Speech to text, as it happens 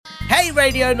Hey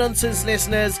Radio Nonsense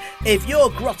listeners, if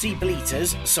your grotty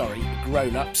bleaters,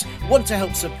 grown-ups, want to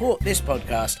help support this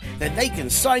podcast, then they can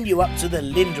sign you up to the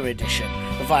Linda Edition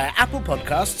via Apple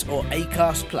Podcasts or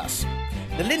Acast Plus.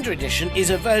 The Linda Edition is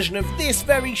a version of this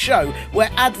very show where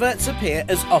adverts appear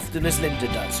as often as Linda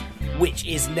does, which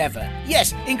is never.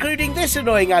 Yes, including this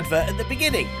annoying advert at the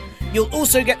beginning. You'll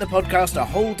also get the podcast a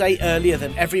whole day earlier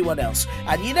than everyone else,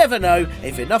 and you never know,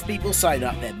 if enough people sign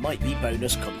up, there might be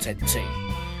bonus content too.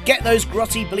 Get those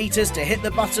grotty bleaters to hit the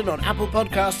button on Apple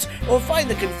Podcasts, or find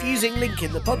the confusing link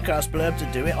in the podcast blurb to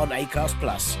do it on Acast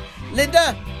Plus.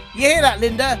 Linda? You hear that,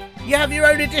 Linda? You have your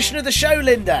own edition of the show,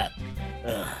 Linda.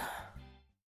 Ugh.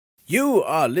 You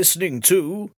are listening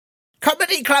to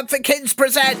Comedy Club for Kids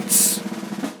presents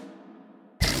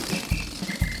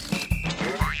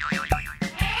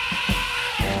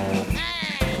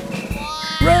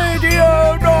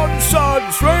Radio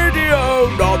Nonsense,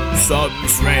 Radio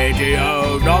Nonsense,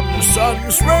 Radio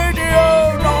Nonsense,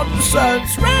 Radio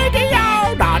Nonsense,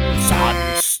 Radio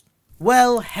Nonsense.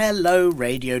 Well, hello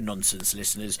Radio Nonsense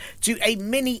listeners to a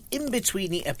mini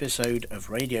in-betweeny episode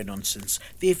of Radio Nonsense,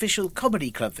 the official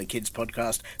Comedy Club for Kids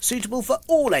podcast suitable for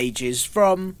all ages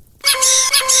from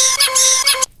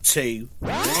 2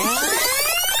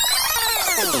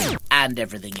 and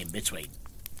everything in between.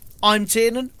 I'm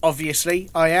Tiernan, obviously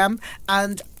I am,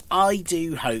 and I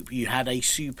do hope you had a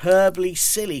superbly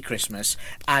silly Christmas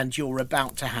and you're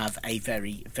about to have a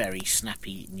very, very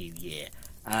snappy New Year.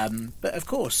 But of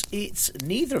course, it's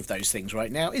neither of those things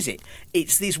right now, is it?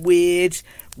 It's this weird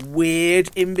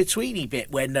in-betweeny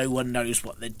bit where no one knows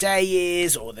what the day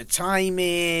is, or the time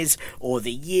is, or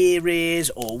the year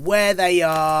is, or where they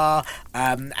are,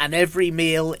 and every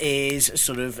meal is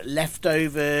sort of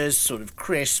leftovers, sort of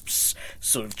crisps,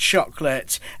 sort of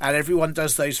chocolate, and everyone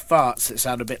does those farts that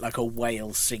sound a bit like a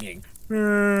whale singing.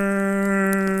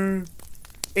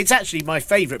 It's actually my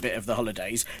favourite bit of the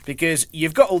holidays, because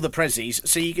you've got all the prezzies,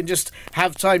 so you can just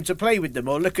have time to play with them,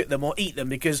 or look at them, or eat them,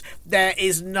 because there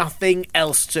is nothing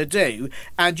else to do,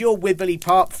 and your wibbly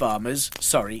parp farmers,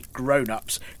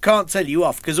 grown-ups, can't tell you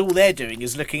off, because all they're doing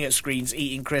is looking at screens,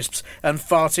 eating crisps, and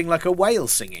farting like a whale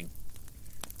singing.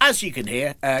 As you can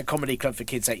hear, Comedy Club for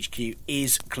Kids HQ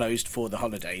is closed for the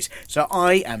holidays, so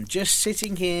I am just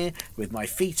sitting here with my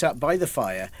feet up by the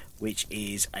fire, which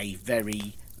is a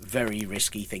very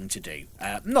risky thing to do.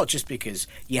 Not just because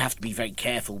you have to be very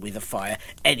careful with a fire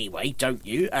anyway, don't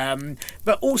you?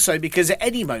 But also because at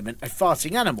any moment a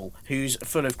farting animal who's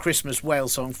full of Christmas whale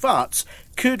song farts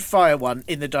could fire one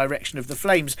in the direction of the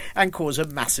flames and cause a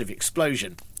massive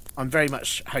explosion. I'm very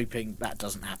much hoping that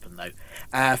doesn't happen though.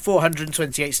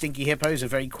 428 stinky hippos are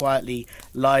very quietly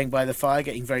lying by the fire,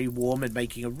 getting very warm and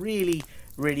making a really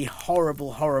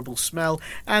horrible smell.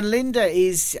 And Linda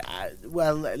is, I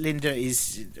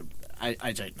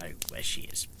don't know where she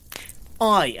is.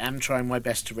 I am trying my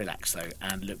best to relax though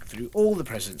and look through all the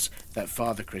presents that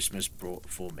Father Christmas brought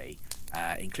for me,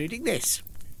 including this.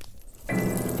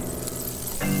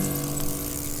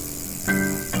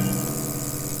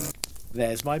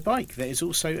 There's my bike. There is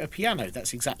also a piano.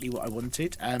 That's exactly what I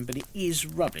wanted, but it is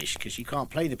rubbish because you can't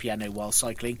play the piano while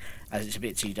cycling, as it's a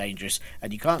bit too dangerous,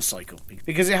 and you can't cycle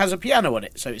because it has a piano on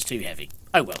it, so it's too heavy.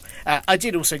 Oh well. I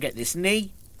did also get this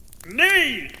knee.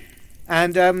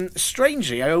 And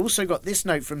strangely, I also got this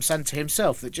note from Santa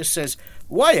himself that just says,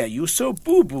 "Why are you so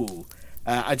boo-boo?"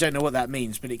 I don't know what that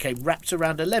means, but it came wrapped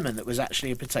around a lemon that was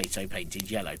actually a potato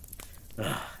painted yellow.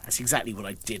 That's exactly what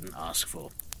I didn't ask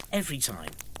for. Every time.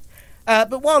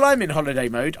 But while I'm in holiday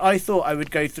mode, I thought I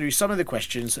would go through some of the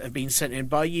questions that have been sent in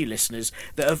by you listeners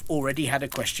that have already had a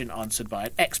question answered by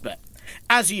an expert.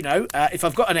 As you know, if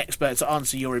I've got an expert to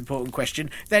answer your important question,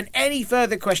 then any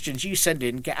further questions you send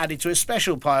in get added to a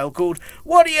special pile called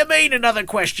 "What do you mean another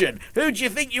question? Who do you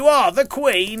think you are, the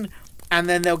Queen?" And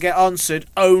then they'll get answered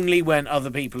only when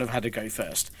other people have had a go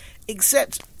first.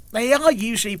 Except they are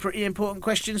usually pretty important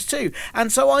questions too, and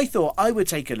so I thought I would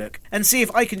take a look and see if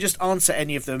I can just answer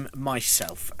any of them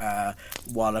myself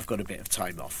while I've got a bit of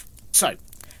time off. So,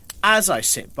 as I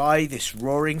sit by this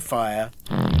roaring fire,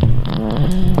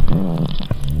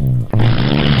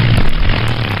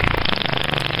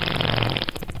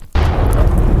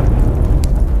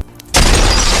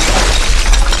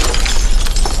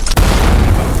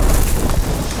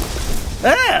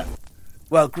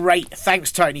 well, great, thanks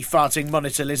tiny farting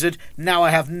monitor lizard, now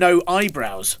I have no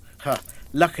eyebrows.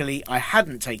 Luckily, I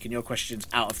hadn't taken your questions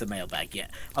out of the mailbag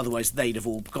yet, otherwise they'd have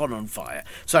all gone on fire.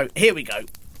 So, here we go.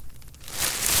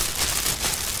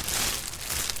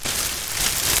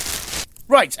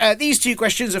 Right, these two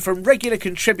questions are from regular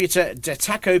contributor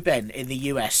DeTaco Ben in the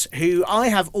US, who I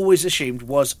have always assumed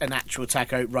was an actual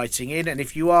taco writing in, and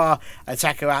if you are a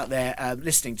taco out there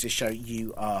listening to the show,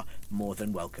 you are more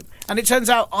than welcome. And it turns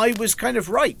out I was kind of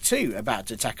right too about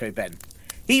DeTaco Ben.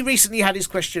 He recently had his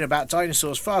question about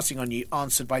dinosaurs farting on you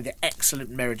answered by the excellent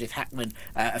Meredith Hackman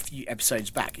a few episodes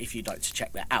back, if you'd like to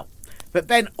check that out. But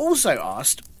Ben also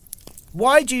asked,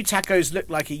 why do tacos look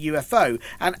like a UFO?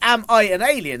 And am I an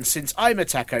alien since I'm a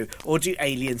taco, or do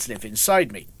aliens live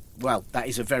inside me? Well, that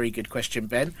is a very good question,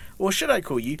 Ben. Or should I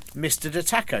call you Mr. the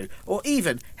Taco? Or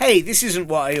even, hey, this isn't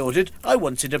what I ordered, I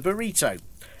wanted a burrito.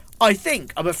 I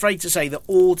think I'm afraid to say that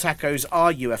all tacos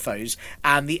are UFOs,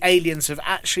 and the aliens have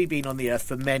actually been on the Earth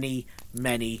for many,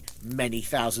 many, many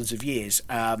thousands of years.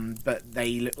 But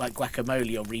they look like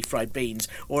guacamole or refried beans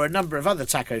or a number of other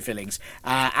taco fillings,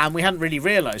 and we hadn't really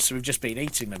realised, so we've just been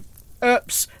eating them.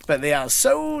 Oops, but they are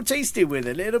so tasty with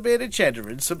a little bit of cheddar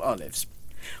and some olives.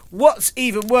 What's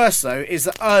even worse, though, is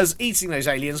that us eating those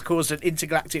aliens caused an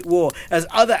intergalactic war as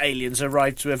other aliens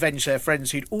arrived to avenge their friends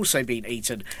who'd also been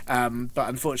eaten. But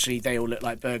unfortunately, they all looked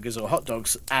like burgers or hot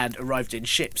dogs and arrived in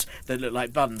ships that looked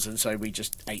like buns, and so we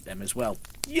just ate them as well.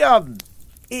 Yum!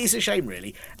 It is a shame,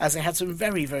 really, as they had some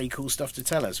very, very cool stuff to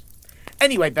tell us.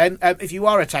 Anyway, Ben, if you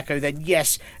are a taco, then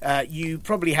yes, you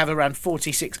probably have around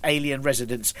 46 alien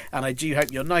residents, and I do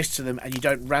hope you're nice to them and you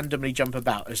don't randomly jump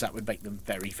about, as that would make them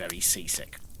very, very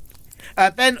seasick.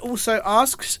 Ben also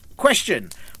asks,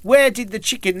 question, where did the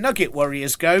chicken nugget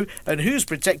warriors go, and who's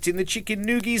protecting the chicken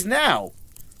noogies now?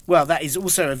 Well, that is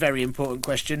also a very important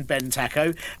question, Ben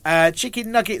Taco.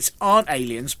 Chicken nuggets aren't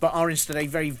aliens, but are instead a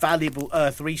very valuable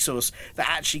Earth resource that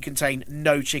actually contain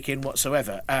no chicken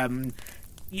whatsoever.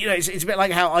 It's a bit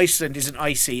like how Iceland isn't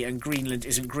icy and Greenland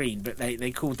isn't green, but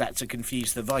they called that to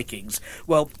confuse the Vikings.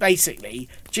 Well, basically,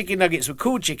 chicken nuggets were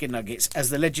called chicken nuggets as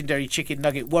the legendary chicken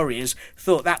nugget warriors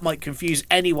thought that might confuse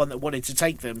anyone that wanted to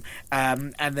take them,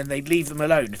 and then they'd leave them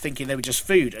alone, thinking they were just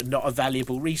food and not a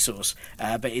valuable resource.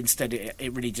 But instead,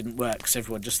 it really didn't work, because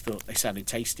everyone just thought they sounded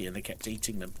tasty and they kept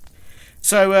eating them.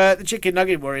 So the chicken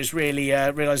nugget warriors really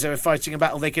realised they were fighting a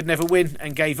battle they could never win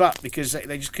and gave up because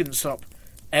they just couldn't stop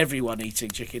everyone eating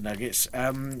chicken nuggets.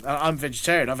 I'm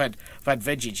vegetarian. I've had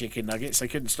veggie chicken nuggets. They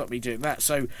couldn't stop me doing that.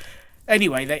 So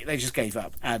anyway, they just gave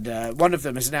up. And one of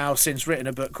them has now since written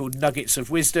a book called Nuggets of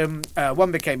Wisdom.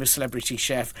 One became a celebrity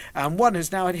chef, and one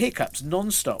has now had hiccups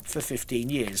non-stop for 15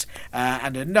 years.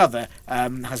 And another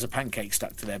has a pancake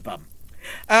stuck to their bum.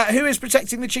 Who is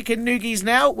protecting the chicken noogies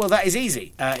now? Well, that is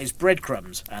easy. It's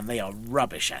breadcrumbs, and they are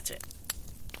rubbish at it.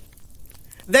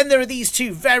 Then there are these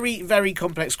two very, very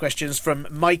complex questions from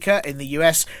Micah in the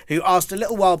US, who asked a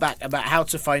little while back about how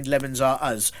to find Lemons Are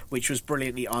Us, which was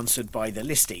brilliantly answered by the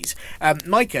listies.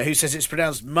 Micah, who says it's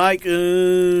pronounced Mike,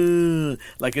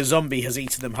 like a zombie has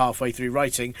eaten them halfway through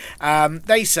writing,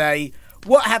 they say,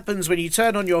 what happens when you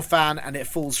turn on your fan and it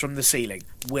falls from the ceiling?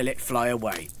 Will it fly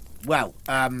away? Well,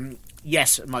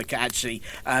 yes, Micah, actually,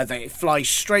 they fly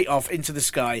straight off into the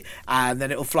sky, and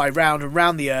then it'll fly round and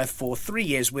round the Earth for 3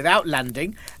 years without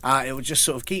landing. It will just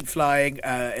sort of keep flying.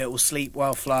 It will sleep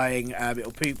while flying. It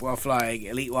will poop while flying.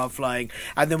 It'll eat while flying.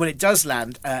 And then when it does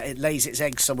land, it lays its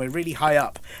eggs somewhere really high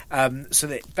up, so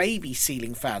that baby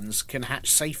ceiling fans can hatch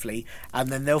safely, and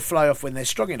then they'll fly off when they're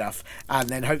strong enough, and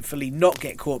then hopefully not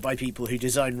get caught by people who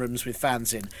design rooms with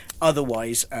fans in.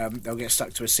 Otherwise, they'll get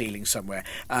stuck to a ceiling somewhere.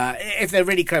 If they're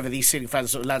really clever, these ceiling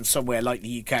fans sort of land somewhere like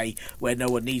the UK where no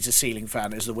one needs a ceiling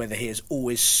fan, as the weather here is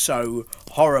always so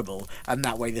horrible, and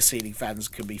that way the ceiling fans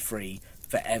can be free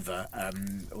forever,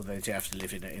 although they have to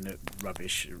live in a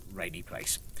rubbish rainy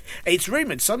place. It's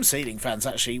rumoured some ceiling fans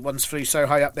actually once flew so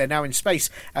high up they're now in space,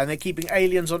 and they're keeping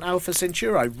aliens on Alpha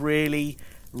Centauri. Really,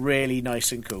 really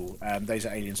nice and cool. Those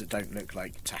are aliens that don't look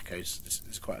like tacos.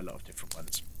 There's quite a lot of different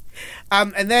ones.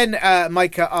 And then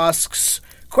Micah asks,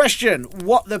 question,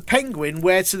 what the penguin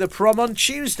wear to the prom on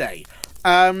Tuesday?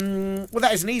 Well,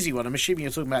 that is an easy one. I'm assuming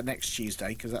you're talking about next Tuesday,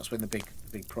 because that's when the big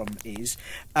prom is.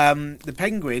 The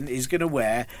penguin is going to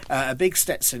wear a big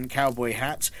Stetson cowboy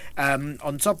hat.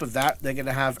 On top of that, they're going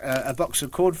to have a box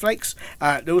of cornflakes.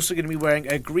 They're also going to be wearing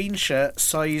a green shirt,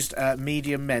 sized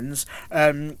medium men's,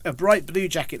 a bright blue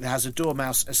jacket that has a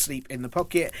dormouse asleep in the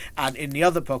pocket, and in the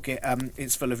other pocket,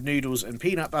 it's full of noodles and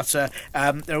peanut butter.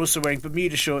 They're also wearing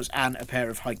Bermuda shorts and a pair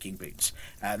of hiking boots.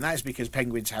 And that is because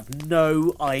penguins have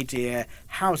no idea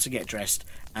how to get dressed,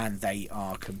 and they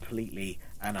are completely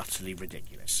and utterly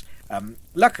ridiculous.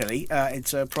 Luckily,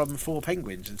 it's a prom for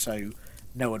penguins, and so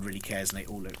no one really cares, and they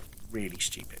all look really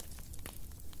stupid.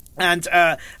 And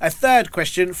a third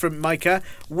question from Micah: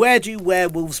 where do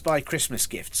werewolves buy Christmas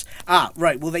gifts?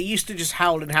 Right. Well, they used to just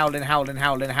howl and howl and howl and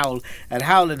howl and howl and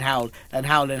howl and howl and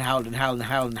howl and howl and howl and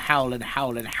howl and howl and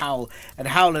howl and howl and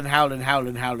howl and howl and howl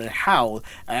and howl and howl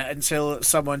until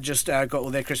someone just got all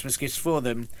their Christmas gifts for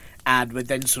them, and would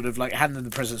then sort of like hand them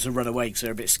the presents and run away because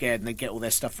they're a bit scared and they get all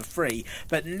their stuff for free.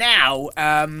 But now,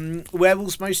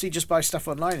 werewolves mostly just buy stuff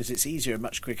online as it's easier and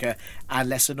much quicker and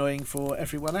less annoying for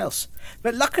everyone else.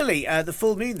 But luckily, the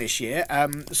full moon this year,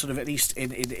 sort of at least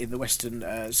in the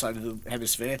western side of the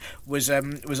hemisphere, was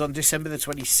on December the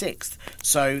 26th.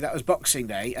 So that was Boxing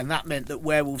Day, and that meant that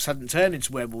werewolves hadn't turned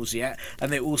into werewolves yet,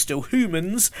 and they were all still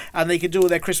humans, and they could do all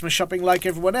their Christmas shopping like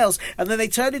everyone else. And then they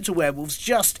turned into werewolves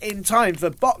just in time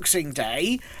for Boxing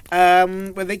Day,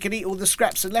 when they can eat all the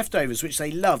scraps and leftovers, which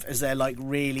they love as they're like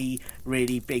really,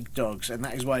 really big dogs. And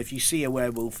that is why if you see a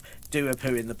werewolf do a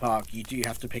poo in the park, you do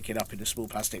have to pick it up in a small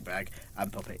plastic bag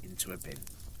and pop it into a bin.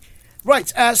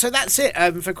 Right, so that's it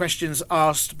for questions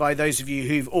asked by those of you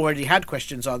who've already had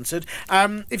questions answered.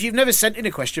 If you've never sent in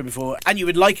a question before and you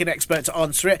would like an expert to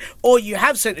answer it, or you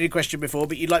have sent in a question before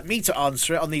but you'd like me to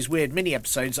answer it on these weird mini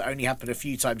episodes that only happen a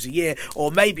few times a year,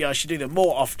 or maybe I should do them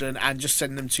more often and just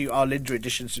send them to our Linda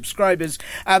Edition subscribers,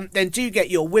 then do get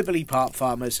your Wibbly Park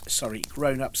Farmers,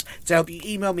 grown-ups, to help you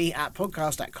email me at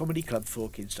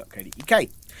podcast@comedyclub4kids.co.uk.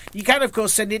 You can, of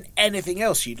course, send in anything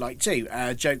else you'd like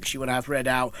to. Jokes you want to have read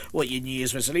out, what your New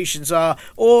Year's resolutions are,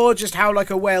 or just how like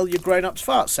a whale your grown-ups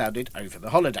fart sounded over the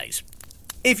holidays.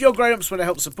 If your grown-ups want to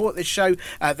help support this show,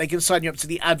 they can sign you up to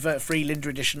the advert-free Linda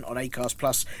Edition on Acast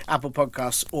Plus, Apple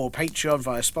Podcasts, or Patreon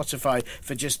via Spotify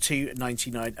for just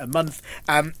 $2.99 a month.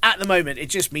 At the moment, it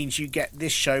just means you get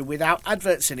this show without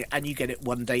adverts in it, and you get it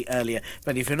one day earlier.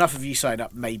 But if enough of you sign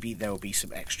up, maybe there will be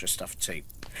some extra stuff too.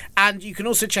 And you can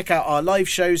also check out our live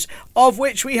shows, of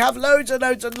which we have loads and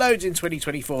loads and loads in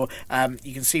 2024.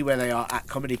 You can see where they are at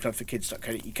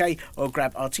comedyclub4kids.co.uk, or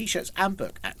grab our t-shirts and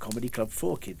book at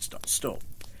comedyclub4kids.store.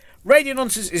 Radio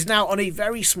Nonsense is now on a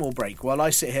very small break while I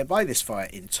sit here by this fire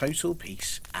in total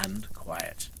peace and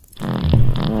quiet.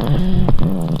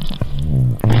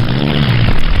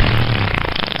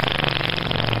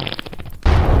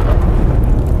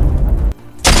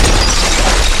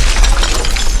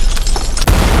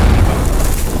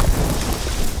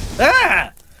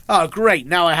 Oh, great,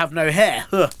 now I have no hair.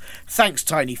 Thanks,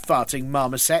 tiny farting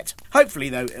marmoset. Hopefully,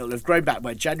 though, it'll have grown back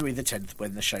by January the 10th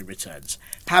when the show returns.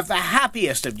 Have the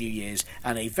happiest of New Year's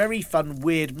and a very fun,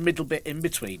 weird middle bit in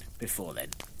between before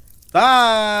then.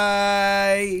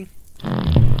 Bye!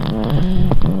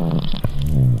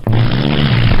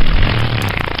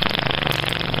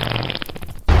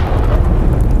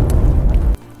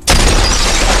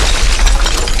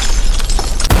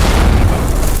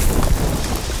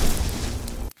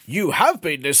 You have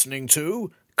been listening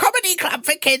to Comedy Club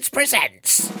for Kids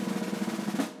presents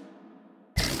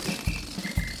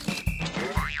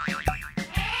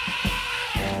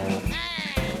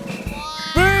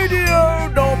Radio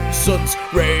Nonsense,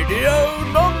 Radio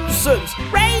Nonsense,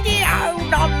 Radio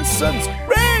Nonsense,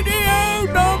 Radio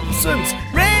Nonsense,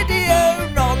 Radio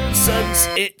Nonsense.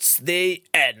 It's the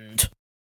end.